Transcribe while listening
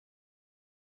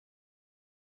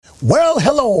Well,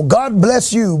 hello. God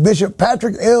bless you, Bishop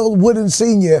Patrick L. Wooden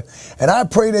Sr. And I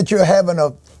pray that you're having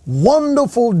a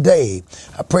wonderful day.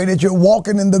 I pray that you're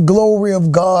walking in the glory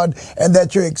of God and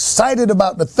that you're excited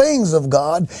about the things of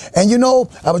God. And you know,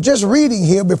 I was just reading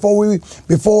here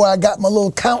before I got my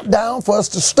little countdown for us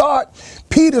to start.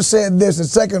 Peter said this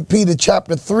in 2 Peter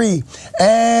chapter 3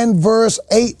 and verse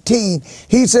 18.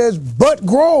 He says, but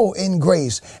grow in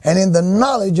grace and in the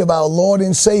knowledge of our Lord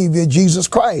and Savior, Jesus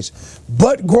Christ.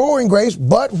 But grow in grace,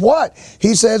 but what?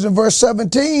 He says in verse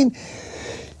 17,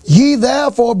 ye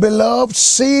therefore, beloved,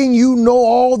 seeing you know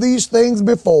all these things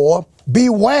before,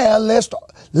 beware lest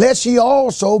ye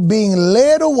also, being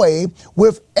led away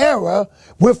with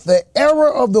the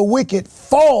error of the wicked,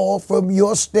 fall from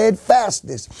your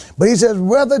steadfastness. But he says,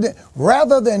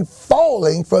 rather than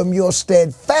falling from your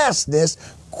steadfastness,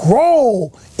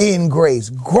 grow in grace,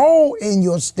 grow in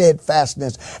your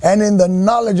steadfastness, and in the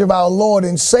knowledge of our Lord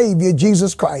and Savior,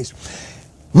 Jesus Christ.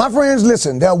 My friends,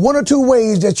 listen, there are one or two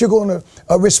ways that you're going to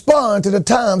respond to the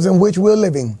times in which we're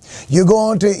living. You're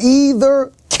going to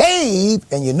either cave,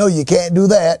 and you know you can't do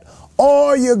that,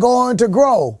 or you're going to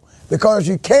grow, because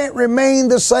you can't remain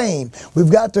the same. We've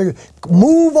got to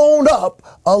move on up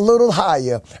a little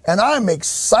higher. And I'm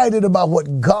excited about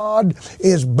what God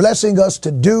is blessing us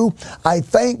to do. I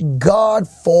thank God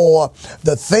for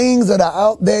the things that are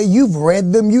out there. You've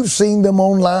read them. You've seen them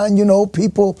online. You know,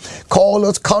 people call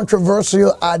us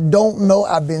controversial. I don't know.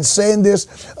 I've been saying this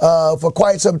for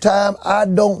quite some time. I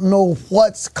don't know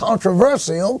what's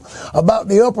controversial about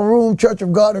the Upper Room Church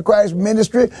of God in Christ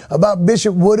ministry, about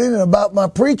Bishop Wooden, and about my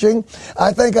preaching.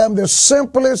 I think I'm the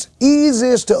simplest,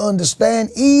 easiest to understand,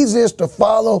 easiest to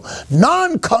follow,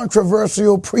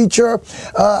 non-controversial preacher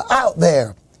out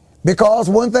there. Because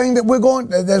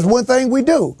there's one thing we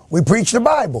do. We preach the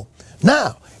Bible.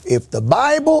 Now, if the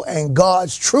Bible and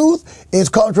God's truth is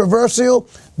controversial,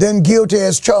 then guilty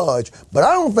as charged. But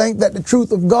I don't think that the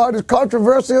truth of God is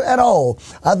controversial at all.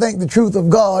 I think the truth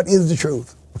of God is the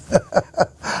truth.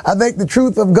 I think the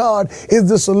truth of God is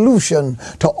the solution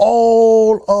to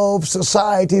all of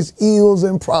society's ills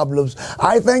and problems.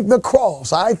 I think the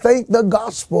cross, I think the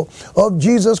gospel of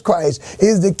Jesus Christ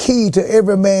is the key to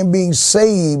every man being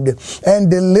saved and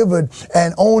delivered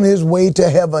and on his way to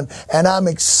heaven. And I'm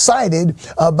excited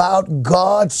about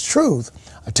God's truth.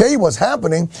 I tell you what's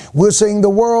happening. We're seeing the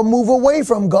world move away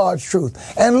from God's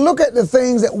truth. And look at the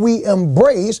things that we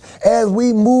embrace as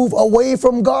we move away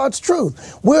from God's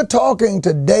truth. We're talking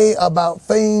today about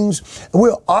things.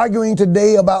 We're arguing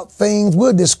today about things.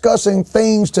 We're discussing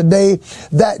things today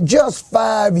that just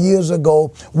 5 years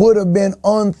ago would have been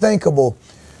unthinkable.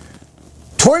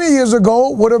 20 years ago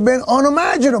would have been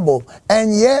unimaginable.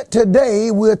 And yet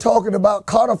today we're talking about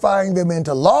codifying them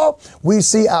into law. We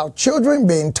see our children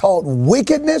being taught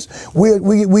wickedness.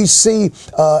 We see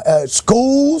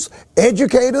schools,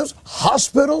 educators,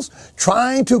 hospitals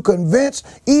trying to convince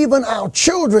even our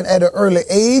children at an early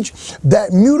age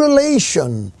that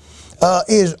mutilation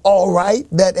is all right,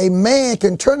 that a man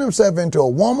can turn himself into a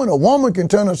woman can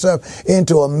turn herself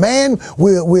into a man.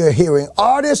 We're hearing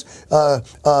artists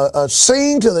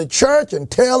sing to the church and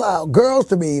tell our girls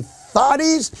to be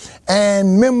thotties,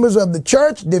 and members of the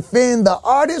church defend the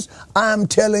artists. I'm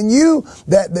telling you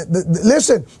that,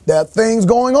 listen, there are things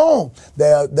going on.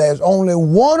 There's only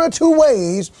one or two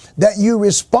ways that you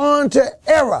respond to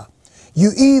error. You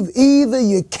either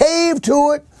you cave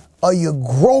to it or you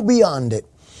grow beyond it.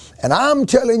 And I'm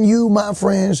telling you, my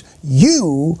friends,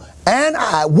 you and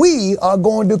we are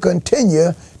going to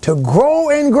continue to grow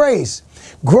in grace.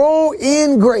 Grow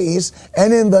in grace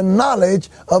and in the knowledge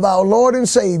of our Lord and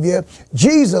Savior,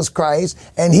 Jesus Christ,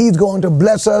 and he's going to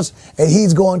bless us and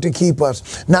he's going to keep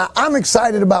us. Now, I'm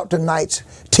excited about tonight's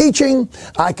teaching.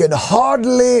 I could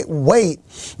hardly wait.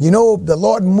 You know, the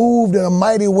Lord moved in a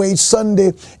mighty way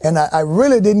Sunday, and I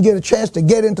really didn't get a chance to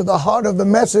get into the heart of the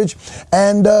message.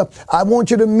 And I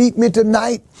want you to meet me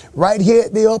tonight right here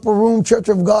at the Upper Room Church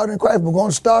of God in Christ. We're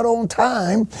going to start on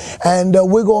time, and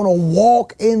we're going to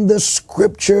walk in the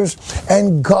scriptures,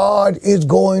 and God is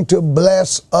going to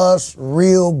bless us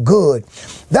real good.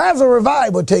 There's a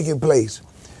revival taking place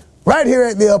right here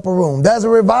at the Upper Room. There's a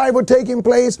revival taking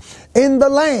place in the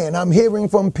land. I'm hearing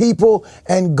from people,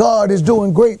 and God is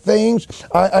doing great things.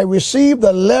 I received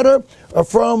a letter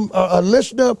from a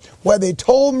listener where they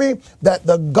told me that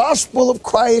the gospel of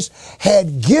Christ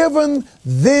had given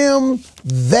them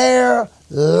their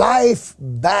life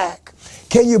back.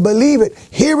 Can you believe it?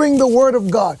 Hearing the word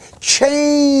of God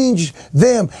changed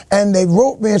them. And they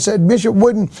wrote me and said, Bishop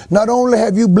Wooden, not only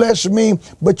have you blessed me,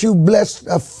 but you blessed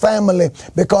a family,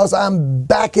 because I'm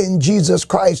back in Jesus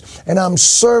Christ and I'm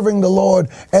serving the Lord.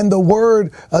 And the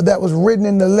word that was written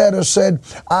in the letter said,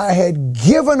 I had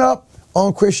given up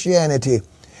on Christianity,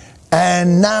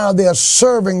 and now they're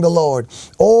serving the Lord.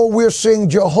 Oh, we're seeing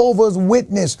Jehovah's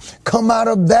Witness come out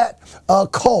of that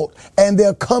cult, and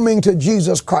they're coming to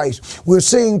Jesus Christ. We're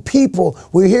seeing people,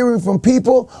 we're hearing from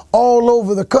people all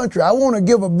over the country. I want to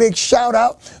give a big shout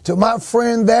out to my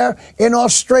friend there in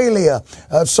Australia.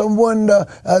 Someone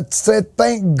said,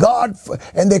 thank God,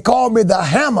 and they called me the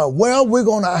hammer. Well, we're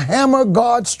going to hammer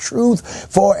God's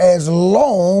truth for as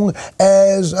long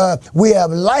as we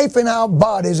have life in our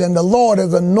bodies, and the Lord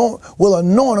will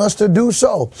anoint us to do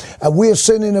so. We're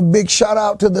sending a big shout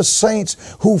out to the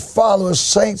saints who follow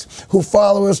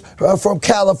us, from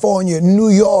California, New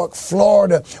York,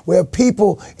 Florida, where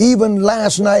people, even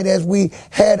last night as we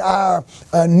had our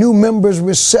new members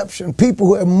reception, people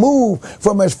who have moved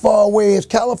from as far away as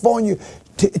California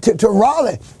to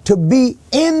Raleigh, to be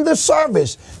in the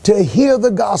service, to hear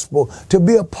the gospel, to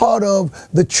be a part of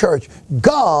the church.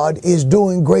 God is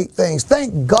doing great things.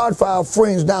 Thank God for our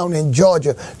friends down in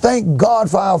Georgia. Thank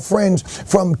God for our friends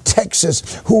from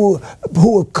Texas who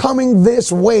are coming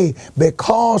this way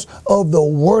because of the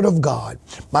word of God.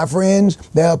 My friends,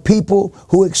 there are people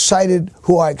who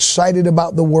are excited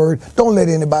about the word. Don't let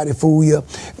anybody fool you.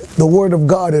 The word of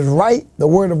God is right. The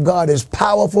word of God is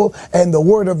powerful, and the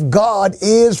word of God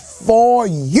is for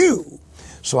you.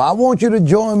 So I want you to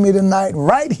join me tonight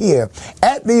right here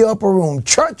at the Upper Room,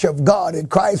 Church of God in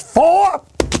Christ, for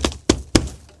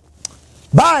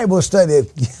Bible study.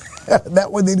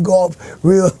 That one didn't go off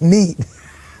real neat.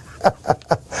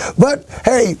 But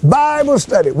hey, Bible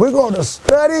study. We're going to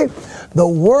study the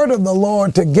word of the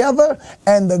Lord together,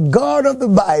 and the God of the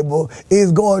Bible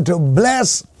is going to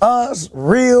bless us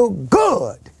real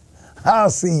good. I'll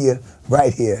see you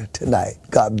right here tonight.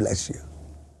 God bless you.